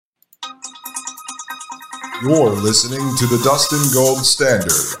You're listening to the Dustin Gold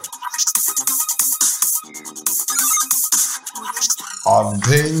Standard on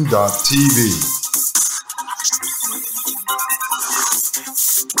Pain.tv.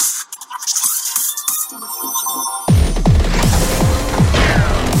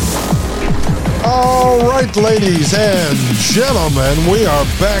 All right, ladies and gentlemen, we are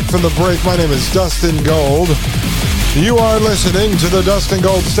back from the break. My name is Dustin Gold. You are listening to the Dustin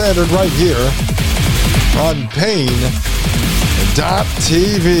Gold Standard right here on Pain.tv.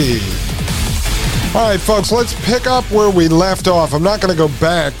 All right, folks, let's pick up where we left off. I'm not going to go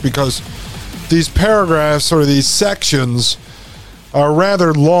back because these paragraphs or these sections are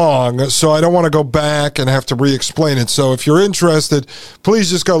rather long, so I don't want to go back and have to re-explain it. So if you're interested, please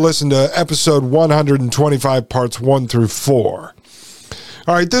just go listen to episode 125, parts 1 through 4.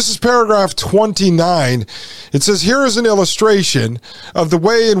 All right, this is paragraph 29. It says, here is an illustration of the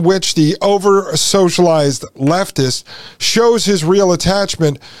way in which the over-socialized leftist shows his real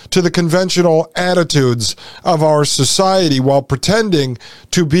attachment to the conventional attitudes of our society while pretending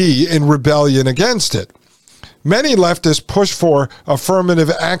to be in rebellion against it. Many leftists push for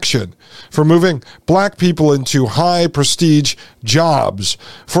affirmative action, for moving black people into high-prestige jobs,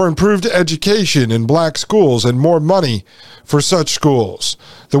 for improved education in black schools and more money for such schools.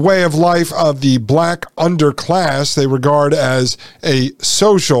 The way of life of the black underclass they regard as a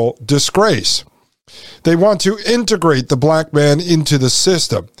social disgrace. They want to integrate the black man into the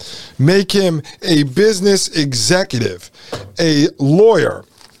system, make him a business executive, a lawyer,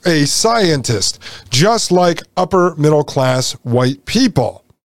 a scientist, just like upper middle class white people.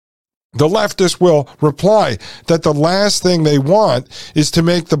 The leftists will reply that the last thing they want is to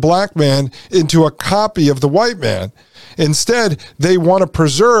make the black man into a copy of the white man. Instead, they want to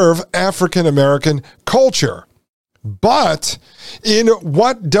preserve African American culture. But in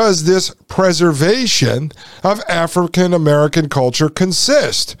what does this preservation of African American culture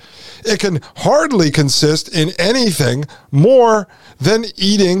consist? It can hardly consist in anything more than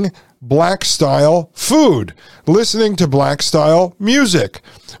eating black-style food, listening to black-style music,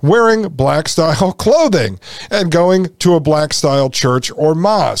 wearing black-style clothing, and going to a black-style church or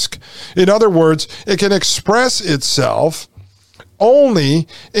mosque. In other words, it can express itself only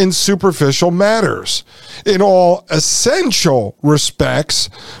in superficial matters. In all essential respects,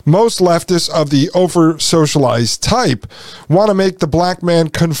 most leftists of the over-socialized type want to make the black man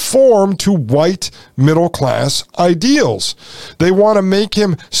conform to white middle-class ideals. They want to make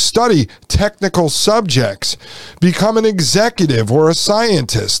him study technical subjects, become an executive or a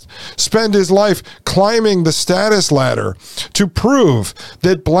scientist, spend his life climbing the status ladder to prove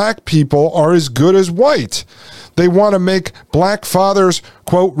that black people are as good as white. They want to make black fathers,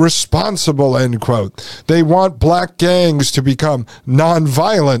 quote, responsible, end quote. They want black gangs to become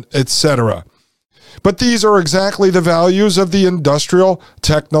nonviolent, etc. But these are exactly the values of the industrial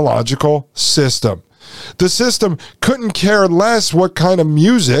technological system. The system couldn't care less what kind of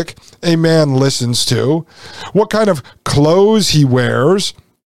music a man listens to, what kind of clothes he wears,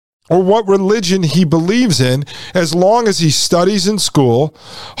 or what religion he believes in, as long as he studies in school,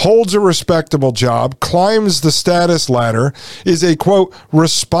 holds a respectable job, climbs the status ladder, is a, quote,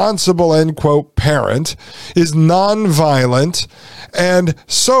 responsible, end quote, parent, is nonviolent, and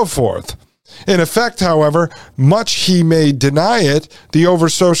so forth. In effect, however, much he may deny it, the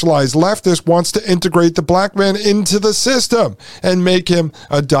over-socialized leftist wants to integrate the black man into the system and make him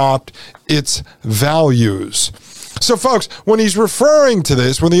adopt its values. So, folks, when he's referring to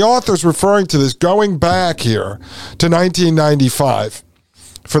this, when the author's referring to this, going back here to 1995,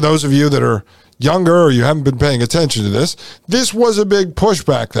 for those of you that are younger or you haven't been paying attention to this was a big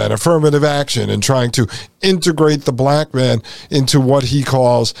pushback then, affirmative action, and trying to integrate the black man into what he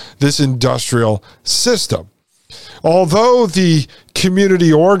calls this industrial system. Although the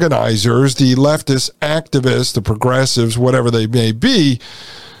community organizers, the leftist activists, the progressives, whatever they may be,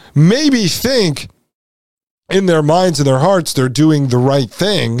 maybe think in their minds and their hearts they're doing the right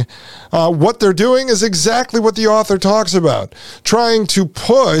thing, what they're doing is exactly what the author talks about, trying to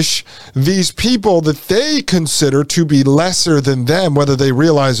push these people that they consider to be lesser than them, whether they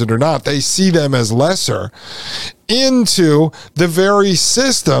realize it or not, they see them as lesser, into the very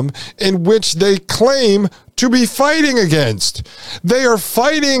system in which they claim to be fighting against. They are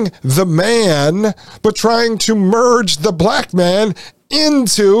fighting the man, but trying to merge the black man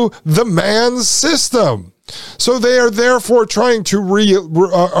into the man's system. So they are therefore trying to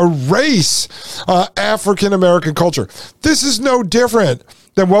erase African American culture. This is no different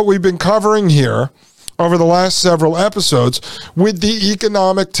than what we've been covering here over the last several episodes with the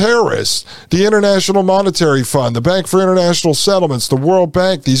economic terrorists, the International Monetary Fund, the Bank for International Settlements, the World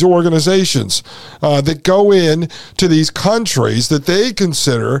Bank, these organizations that go in to these countries that they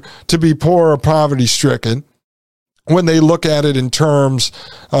consider to be poor or poverty-stricken, when they look at it in terms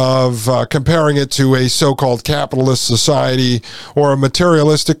of comparing it to a so-called capitalist society or a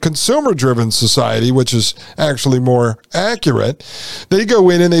materialistic consumer-driven society, which is actually more accurate, they go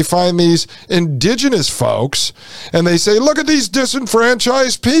in and they find these indigenous folks and they say, look at these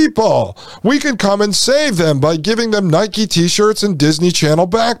disenfranchised people. We can come and save them by giving them Nike t-shirts and Disney Channel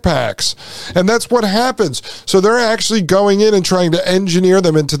backpacks. And that's what happens. So they're actually going in and trying to engineer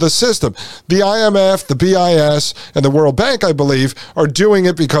them into the system. The IMF, the BIS, and the World Bank, I believe, are doing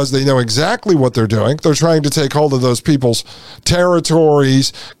it because they know exactly what they're doing. They're trying to take hold of those people's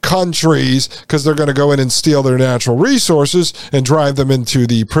territories, countries, because they're going to go in and steal their natural resources and drive them into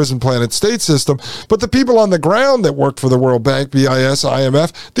the prison planet state system. But the people on the ground that worked for the World Bank, BIS,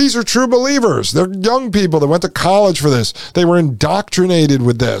 IMF, these are true believers. They're young people that went to college for this. They were indoctrinated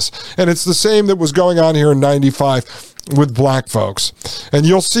with this. And it's the same that was going on here in 95 with black folks. And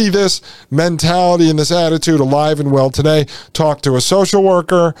you'll see this mentality and this attitude alive and well today. Talk to a social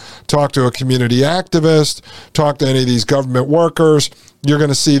worker, talk to a community activist, talk to any of these government workers. You're going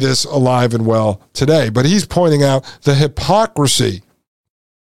to see this alive and well today. But he's pointing out the hypocrisy.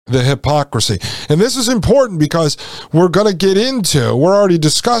 And this is important because we're going to get into, we're already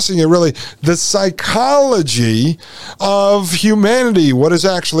discussing it really, the psychology of humanity, what has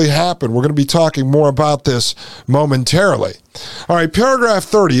actually happened. We're going to be talking more about this momentarily. All right, paragraph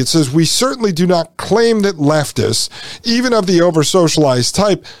 30, it says, we certainly do not claim that leftists, even of the over-socialized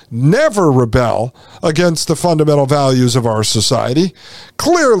type, never rebel against the fundamental values of our society.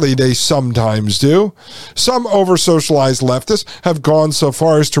 Clearly, they sometimes do. Some over-socialized leftists have gone so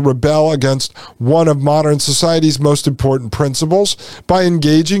far as to rebel against one of modern society's most important principles by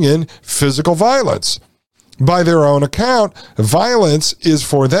engaging in physical violence. By their own account, violence is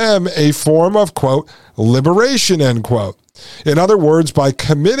for them a form of, quote, liberation, end quote. In other words, by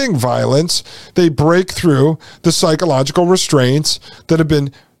committing violence, they break through the psychological restraints that have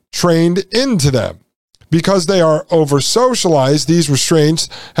been trained into them. Because they are over-socialized, these restraints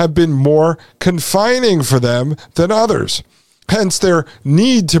have been more confining for them than others. Hence their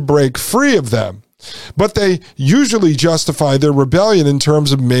need to break free of them. But they usually justify their rebellion in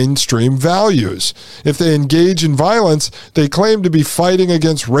terms of mainstream values. If they engage in violence, they claim to be fighting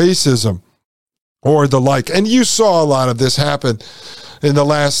against racism or the like. And you saw a lot of this happen in the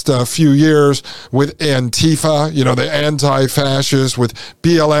last few years with Antifa, the anti-fascists, with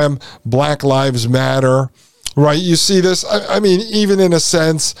BLM, Black Lives Matter, right? You see this, I mean, even in a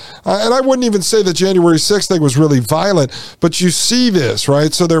sense, and I wouldn't even say the January 6th thing was really violent, but you see this,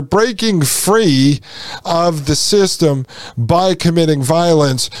 right? So they're breaking free of the system by committing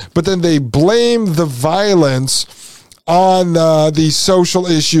violence, but then they blame the violence on these social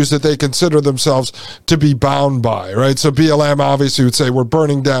issues that they consider themselves to be bound by, right? So BLM obviously would say we're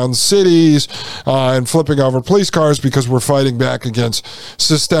burning down cities and flipping over police cars because we're fighting back against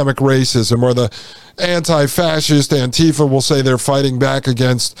systemic racism, or the anti-fascist Antifa will say they're fighting back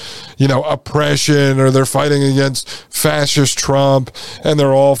against, oppression, or they're fighting against fascist Trump, and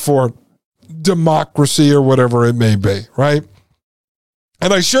they're all for democracy or whatever it may be, right?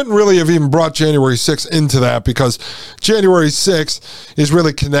 And I shouldn't really have even brought January 6th into that, because January 6th is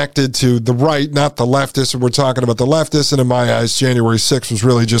really connected to the right, not the leftists. And we're talking about the leftists. And in my eyes, January 6th was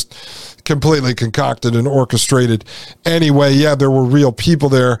really just completely concocted and orchestrated. Anyway, yeah, there were real people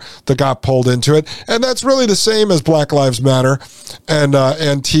there that got pulled into it. And that's really the same as Black Lives Matter and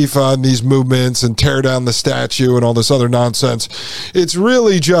Antifa and these movements and tear down the statue and all this other nonsense. It's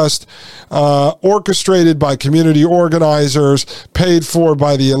really just orchestrated by community organizers, paid for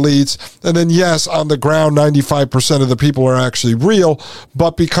by the elites. And then, yes, on the ground, 95% of the people are actually real,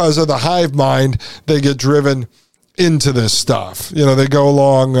 but because of the hive mind, they get driven into this stuff. They go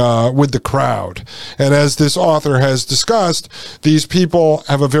along with the crowd. And as this author has discussed, these people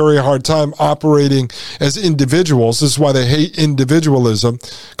have a very hard time operating as individuals. This is why they hate individualism,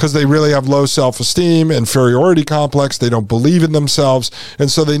 because they really have low self-esteem, inferiority complex. They don't believe in themselves. And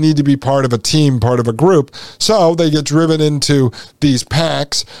so they need to be part of a team, part of a group. So they get driven into these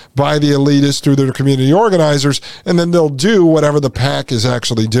packs by the elitists through their community organizers, and then they'll do whatever the pack is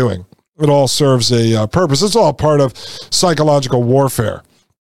actually doing. It all serves a purpose. It's all part of psychological warfare.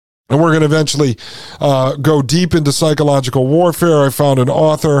 And we're going to eventually go deep into psychological warfare. I found an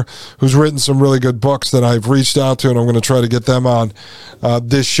author who's written some really good books that I've reached out to, and I'm going to try to get them on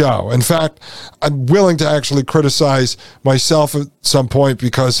this show. In fact, I'm willing to actually criticize myself at some point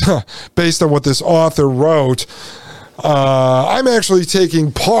because based on what this author wrote, I'm actually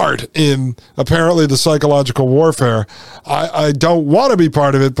taking part in, apparently, the psychological warfare. I don't want to be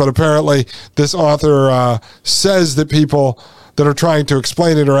part of it, but apparently this author says that people that are trying to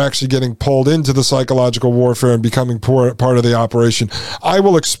explain it are actually getting pulled into the psychological warfare and becoming part of the operation. I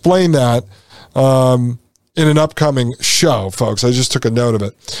will explain that in an upcoming show, folks. I just took a note of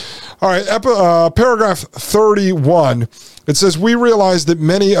it. All right, paragraph 31. It says, we realize that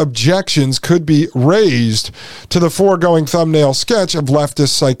many objections could be raised to the foregoing thumbnail sketch of leftist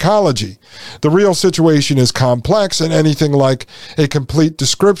psychology. The real situation is complex, and anything like a complete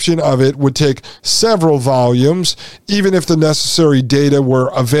description of it would take several volumes, even if the necessary data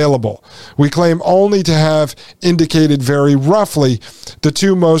were available. We claim only to have indicated very roughly the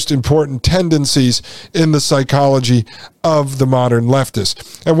two most important tendencies in the psychology of the modern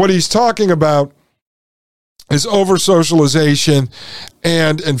leftist. And what he's talking about is over-socialization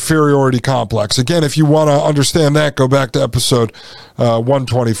and inferiority complex. Again, if you want to understand that, go back to episode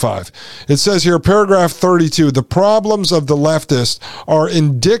 125. It says here, paragraph 32, the problems of the leftist are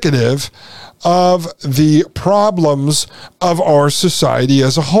indicative of the problems of our society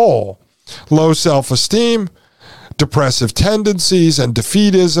as a whole. Low self-esteem, depressive tendencies, and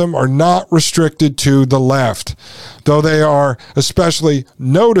defeatism are not restricted to the left. Though they are especially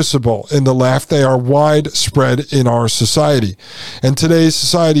noticeable in the left, they are widespread in our society. And today's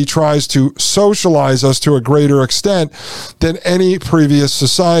society tries to socialize us to a greater extent than any previous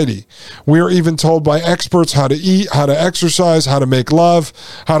society. We are even told by experts how to eat, how to exercise, how to make love,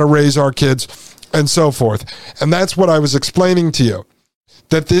 how to raise our kids, and so forth. And that's what I was explaining to you.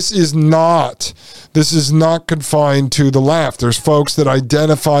 That this is not confined to the left. There's folks that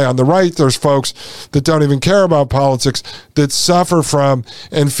identify on the right. There's folks that don't even care about politics that suffer from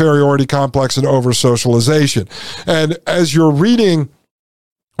inferiority complex and over-socialization. And as you're reading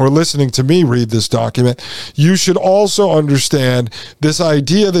or listening to me read this document, you should also understand this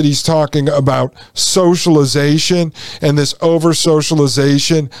idea that he's talking about socialization and this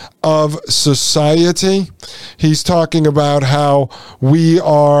over-socialization of society. He's talking about how we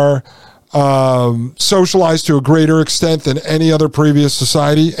are socialized to a greater extent than any other previous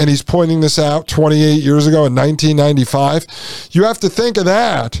society, and he's pointing this out 28 years ago in 1995. You have to think of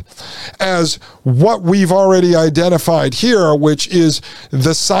that as what we've already identified here, which is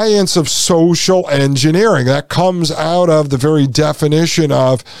the science of social engineering. That comes out of the very definition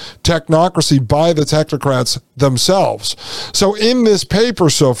of technocracy by the technocrats themselves. So in this paper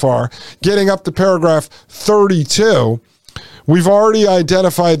so far, getting up to paragraph 32, we've already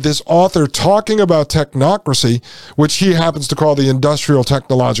identified this author talking about technocracy, which he happens to call the industrial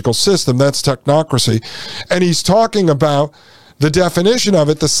technological system. That's technocracy. And he's talking about the definition of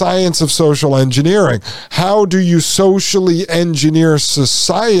it, the science of social engineering. How do you socially engineer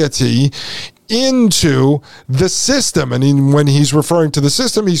society into the system? And when he's referring to the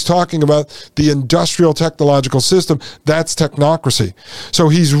system, he's talking about the industrial technological system. That's technocracy. So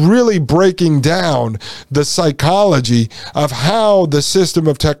he's really breaking down the psychology of how the system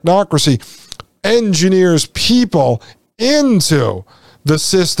of technocracy engineers people into the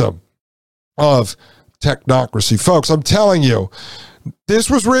system of technocracy. Folks, I'm telling you, this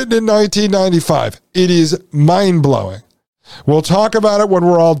was written in 1995. It is mind-blowing. We'll talk about it when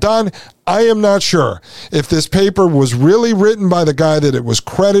we're all done. I am not sure if this paper was really written by the guy that it was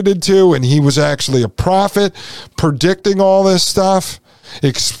credited to and he was actually a prophet predicting all this stuff,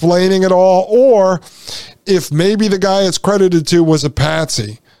 explaining it all, or if maybe the guy it's credited to was a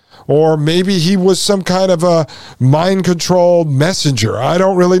patsy, or maybe he was some kind of a mind-controlled messenger. I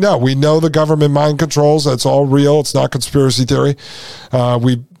don't really know. We know the government mind controls. That's all real. It's not conspiracy theory.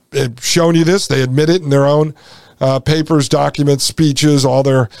 We've shown you this. They admit it in their own papers, documents, speeches. All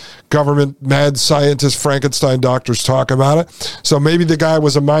their government mad scientists, Frankenstein doctors talk about it. So maybe the guy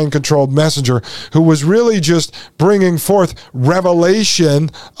was a mind-controlled messenger who was really just bringing forth revelation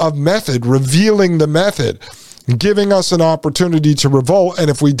of method, revealing the method, giving us an opportunity to revolt. And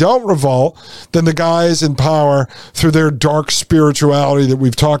if we don't revolt, then the guys in power, through their dark spirituality that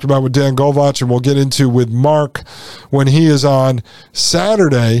we've talked about with Dan Govach, and we'll get into with Mark when he is on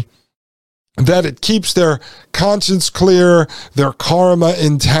Saturday, that it keeps their conscience clear, their karma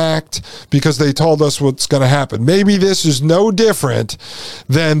intact, because they told us what's going to happen. Maybe this is no different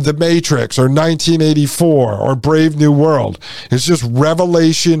than The Matrix or 1984 or Brave New World. It's just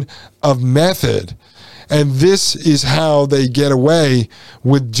revelation of method. And this is how they get away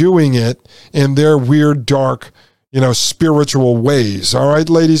with doing it in their weird, dark, spiritual ways. All right,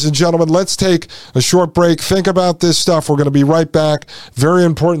 ladies and gentlemen, let's take a short break. Think about this stuff. We're going to be right back. Very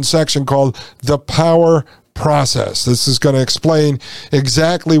important section called The Power Process. This is going to explain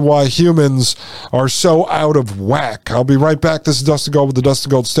exactly why humans are so out of whack. I'll be right back. This is Dustin Gold with the Dustin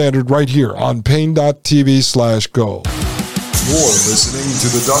Gold Standard right here on Pain.tv/gold. You're listening to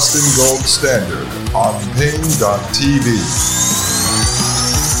the Dustin Gold Standard on Pain.tv.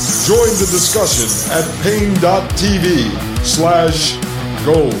 Join the discussion at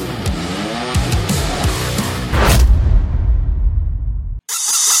Pain.tv/gold.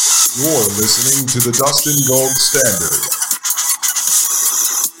 You're listening to the Dustin Gold Standard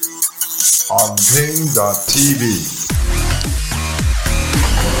on Pain.tv.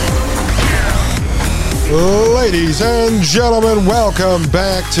 Ladies and gentlemen, welcome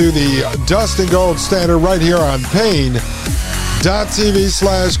back to the Dustin Gold Standard right here on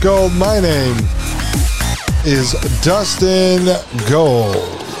Pain.tv/gold. My name is Dustin Gold.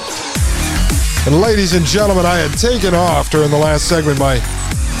 And ladies and gentlemen, I had taken off during the last segment my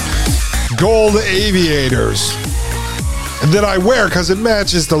gold aviators that I wear because it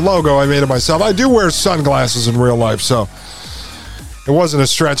matches the logo I made of myself. I do wear sunglasses in real life, so it wasn't a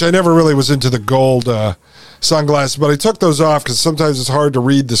stretch. I never really was into the gold sunglasses, but I took those off because sometimes it's hard to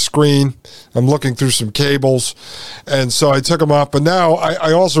read the screen. I'm looking through some cables, and so I took them off. But now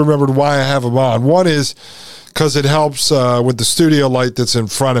I also remembered why I have them on. One is because it helps with the studio light that's in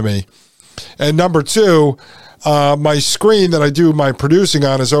front of me. And number two, my screen that I do my producing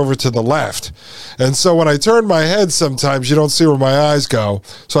on is over to the left. And so when I turn my head sometimes, you don't see where my eyes go.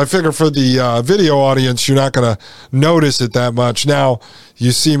 So I figure for the video audience, you're not going to notice it that much. Now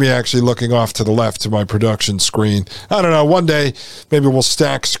you see me actually looking off to the left to my production screen. I don't know. One day, maybe we'll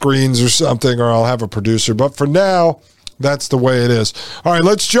stack screens or something, or I'll have a producer. But for now, that's the way it is. All right,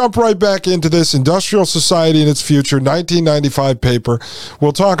 let's jump right back into this Industrial Society and Its Future, 1995 paper.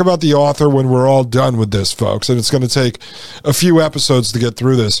 We'll talk about the author when we're all done with this, folks, and it's going to take a few episodes to get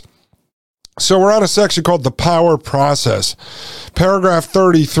through this. So we're on a section called The Power Process. Paragraph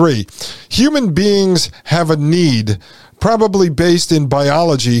 33. Human beings have a need, probably based in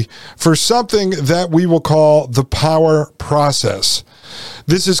biology, for something that we will call the power process.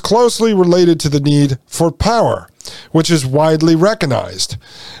 This is closely related to the need for power, which is widely recognized,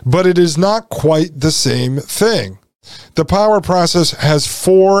 but it is not quite the same thing. The power process has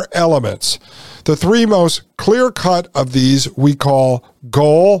four elements. The three most clear-cut of these we call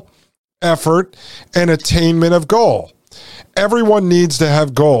goal, effort, and attainment of goal. Everyone needs to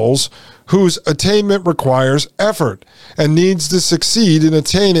have goals whose attainment requires effort and needs to succeed in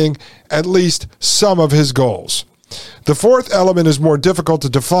attaining at least some of his goals. The fourth element is more difficult to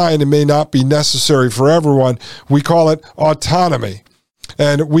define and may not be necessary for everyone. We call it autonomy,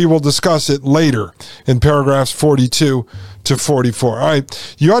 and we will discuss it later in paragraphs 42 to 44. All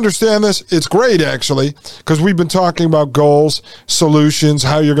right, you understand this? It's great, actually, because we've been talking about goals, solutions,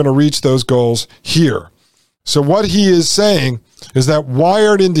 how you're going to reach those goals here. So what he is saying is that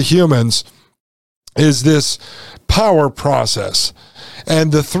wired into humans is this power process,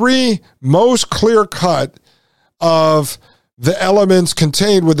 and the three most clear-cut of the elements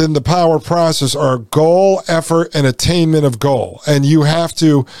contained within the power process are goal, effort, and attainment of goal. And you have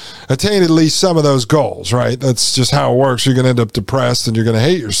to attain at least some of those goals, right? That's just how it works. You're going to end up depressed and you're going to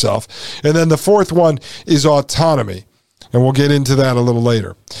hate yourself. And then the fourth one is autonomy. And we'll get into that a little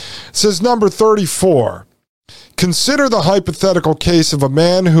later. It says number 34. Consider the hypothetical case of a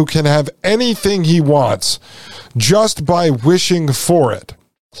man who can have anything he wants just by wishing for it.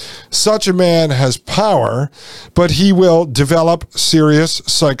 Such a man has power, but he will develop serious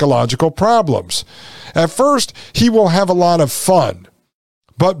psychological problems. At first, he will have a lot of fun,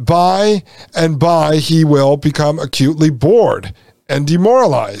 but by and by, he will become acutely bored and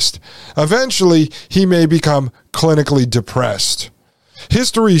demoralized. Eventually, he may become clinically depressed.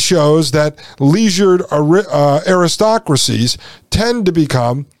 History shows that leisured aristocracies tend to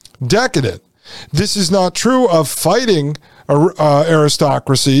become decadent. This is not true of fighting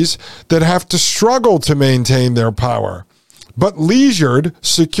aristocracies that have to struggle to maintain their power. But leisured,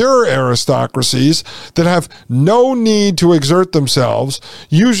 secure aristocracies that have no need to exert themselves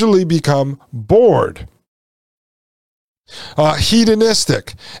usually become bored,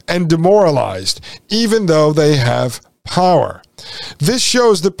 hedonistic, and demoralized, even though they have power. This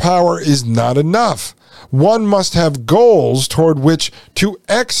shows that power is not enough. One must have goals toward which to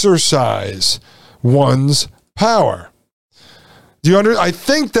exercise one's power. Do you I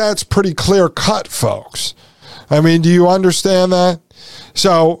think that's pretty clear cut, folks. I mean, do you understand that?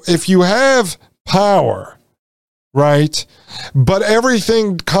 So if you have power, right? But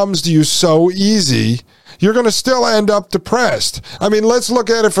everything comes to you so easy, you're going to still end up depressed. I mean, let's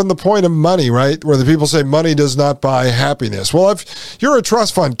look at it from the point of money, right? Where the people say money does not buy happiness. Well, if you're a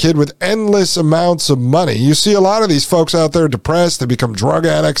trust fund kid with endless amounts of money, you see a lot of these folks out there depressed. They become drug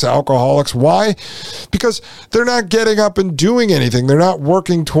addicts, alcoholics. Why? Because they're not getting up and doing anything. They're not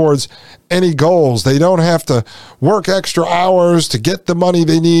working towards any goals. They don't have to work extra hours to get the money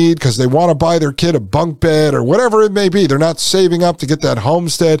they need because they want to buy their kid a bunk bed or whatever it may be. They're not saving up to get that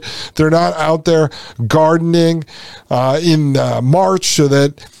homestead. They're not out there gardening in March so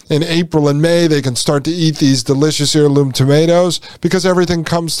that in April and May they can start to eat these delicious heirloom tomatoes because everything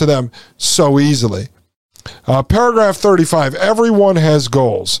comes to them so easily. Paragraph 35, everyone has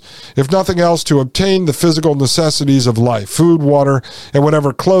goals, if nothing else, to obtain the physical necessities of life. Food, water, and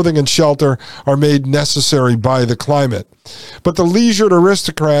whatever clothing and shelter are made necessary by the climate. But the leisured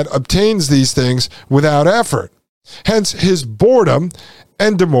aristocrat obtains these things without effort, hence his boredom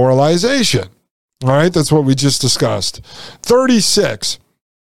and demoralization. All right, that's what we just discussed. 36.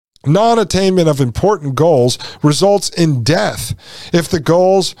 Non-attainment of important goals results in death if the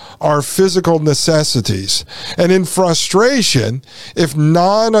goals are physical necessities, and in frustration if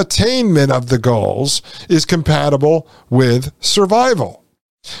non-attainment of the goals is compatible with survival.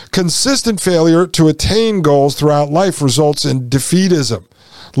 Consistent failure to attain goals throughout life results in defeatism,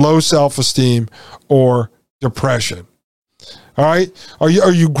 low self-esteem, or depression. All right. Are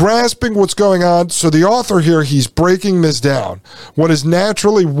you grasping what's going on? So the author here, he's breaking this down. What is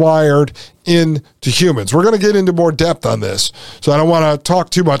naturally wired into humans. We're going to get into more depth on this. So I don't want to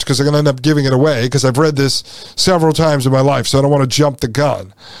talk too much because I'm going to end up giving it away because I've read this several times in my life. So I don't want to jump the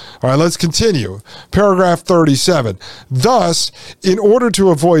gun. All right, let's continue. Paragraph 37. Thus, in order to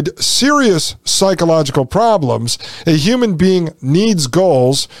avoid serious psychological problems, a human being needs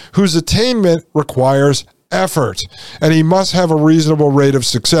goals whose attainment requires effort, and he must have a reasonable rate of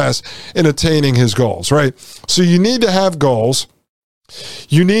success in attaining his goals, right? So you need to have goals.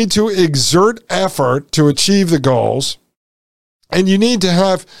 You need to exert effort to achieve the goals, and you need to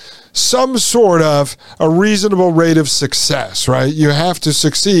have some sort of a reasonable rate of success, right? You have to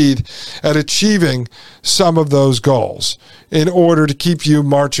succeed at achieving some of those goals in order to keep you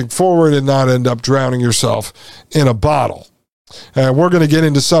marching forward and not end up drowning yourself in a bottle. And we're going to get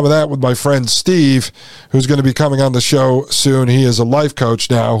into some of that with my friend Steve, who's going to be coming on the show soon. He is a life coach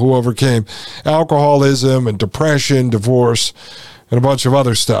now who overcame alcoholism and depression, divorce, and a bunch of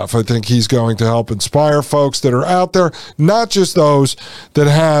other stuff. I think he's going to help inspire folks that are out there, not just those that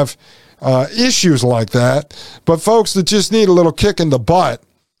have issues like that, but folks that just need a little kick in the butt,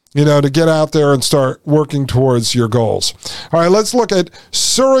 you know, to get out there and start working towards your goals. All right, let's look at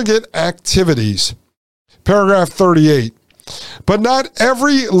surrogate activities. Paragraph 38. But not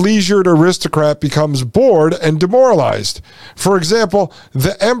every leisured aristocrat becomes bored and demoralized. For example,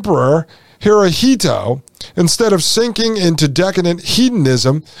 the emperor Hirohito, instead of sinking into decadent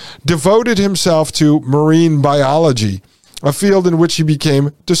hedonism, devoted himself to marine biology, a field in which he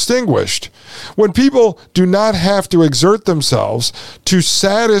became distinguished. When people do not have to exert themselves to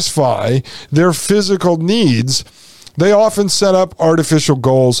satisfy their physical needs, they often set up artificial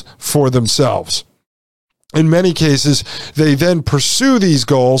goals for themselves. In many cases, they then pursue these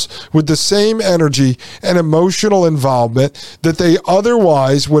goals with the same energy and emotional involvement that they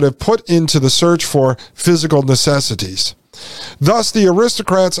otherwise would have put into the search for physical necessities. Thus, the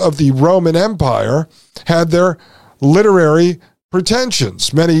aristocrats of the Roman Empire had their literary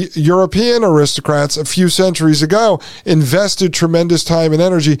pretensions. Many European aristocrats a few centuries ago invested tremendous time and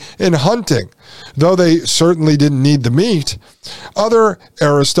energy in hunting, though they certainly didn't need the meat. Other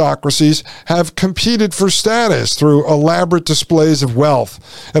aristocracies have competed for status through elaborate displays of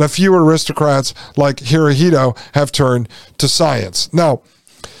wealth, and a few aristocrats like Hirohito have turned to science. Now,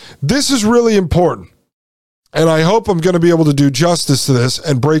 this is really important. And I hope I'm going to be able to do justice to this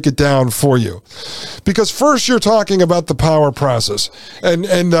and break it down for you. Because first you're talking about the power process. And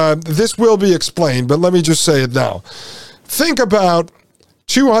this will be explained, but let me just say it now. Think about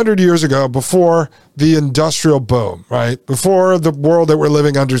 200 years ago, before the industrial boom, right? Before the world that we're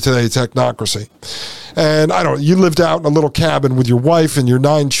living under today, technocracy. And you lived out in a little cabin with your wife and your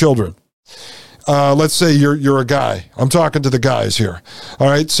 9 children. Let's say you're a guy. I'm talking to the guys here. All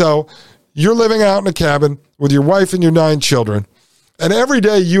right, so you're living out in a cabin with your wife and your 9 children, and every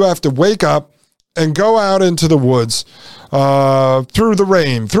day you have to wake up and go out into the woods through the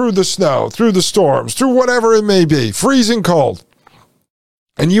rain, through the snow, through the storms, through whatever it may be, freezing cold.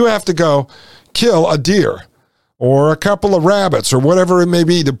 And you have to go kill a deer or a couple of rabbits or whatever it may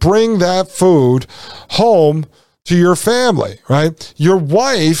be to bring that food home to your family, right? Your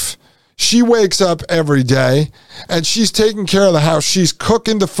wife, She wakes up every day and she's taking care of the house. She's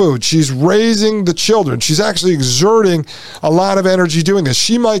cooking the food. She's raising the children. She's actually exerting a lot of energy doing this.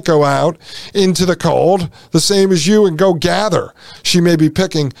 She might go out into the cold, the same as you, and go gather. She may be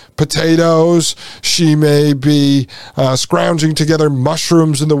picking potatoes. She may be scrounging together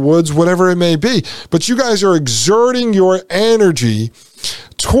mushrooms in the woods, whatever it may be. But you guys are exerting your energy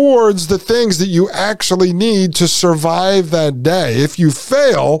towards the things that you actually need to survive that day. If you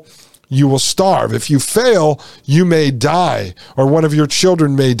fail, you will starve. If you fail, you may die, or one of your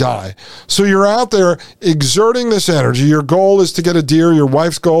children may die. So you're out there exerting this energy. Your goal is to get a deer. Your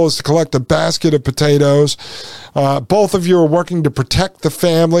wife's goal is to collect a basket of potatoes. Both of you are working to protect the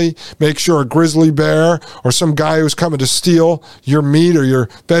family, make sure a grizzly bear or some guy who's coming to steal your meat or your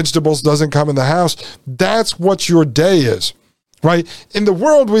vegetables doesn't come in the house. That's what your day is, right? In the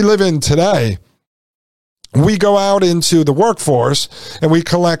world we live in today, we go out into the workforce and we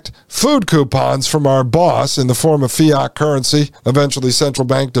collect food coupons from our boss in the form of fiat currency, eventually central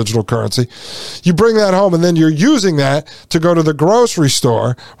bank digital currency. You bring that home and then you're using that to go to the grocery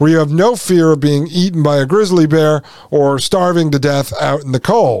store where you have no fear of being eaten by a grizzly bear or starving to death out in the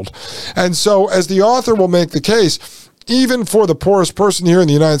cold. And so, as the author will make the case, even for the poorest person here in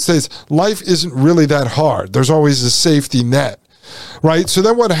the United States, life isn't really that hard. There's always a safety net. Right? So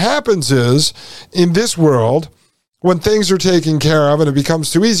then what happens is, in this world, when things are taken care of and it becomes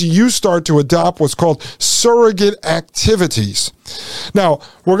too easy, you start to adopt what's called surrogate activities. Now,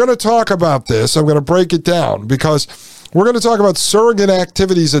 we're going to talk about this. I'm going to break it down because we're going to talk about surrogate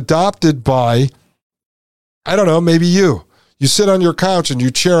activities adopted by, I don't know, maybe you. You sit on your couch and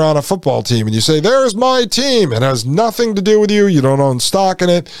you cheer on a football team and you say, there's my team. It has nothing to do with you. You don't own stock in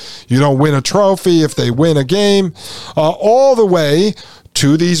it. You don't win a trophy if they win a game. All the way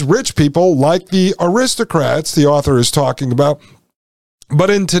to these rich people like the aristocrats the author is talking about. But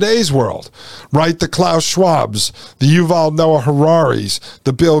in today's world, right, the Klaus Schwabs, the Yuval Noah Hararis,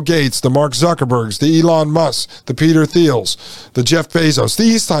 the Bill Gates, the Mark Zuckerbergs, the Elon Musk, the Peter Thiels, the Jeff Bezos,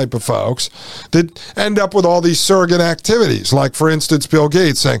 these type of folks that end up with all these surrogate activities. Like, for instance, Bill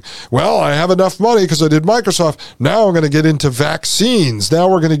Gates saying, well, I have enough money because I did Microsoft. Now I'm going to get into vaccines. Now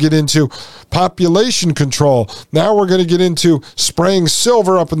we're going to get into population control. Now we're going to get into spraying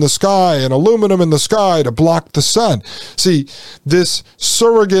silver up in the sky and aluminum in the sky to block the sun. See, this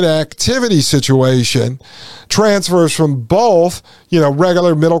surrogate activity situation transfers from both,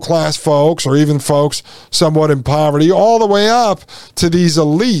 regular middle-class folks or even folks somewhat in poverty all the way up to these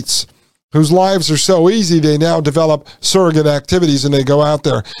elites whose lives are so easy they now develop surrogate activities and they go out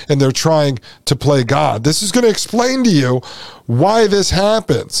there and they're trying to play God. This is going to explain to you why this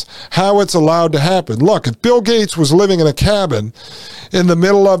happens, how it's allowed to happen. Look, if Bill Gates was living in a cabin in the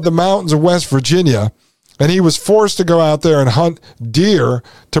middle of the mountains of West Virginia and he was forced to go out there and hunt deer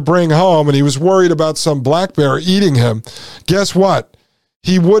to bring home, and he was worried about some black bear eating him, guess what?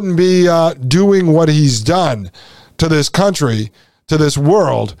 He wouldn't be doing what he's done to this country, to this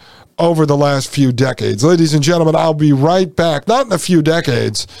world, over the last few decades. Ladies and gentlemen, I'll be right back, not in a few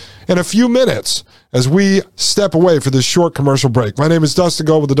decades, in a few minutes, as we step away for this short commercial break. My name is Dustin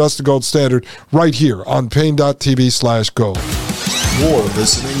Gold with the Dustin Gold Standard, right here on Pain.tv/gold. You're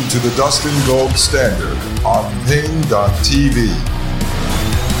listening to the Dustin Gold Standard on Pain.tv.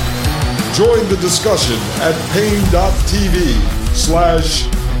 Join the discussion at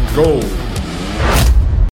Pain.tv/gold.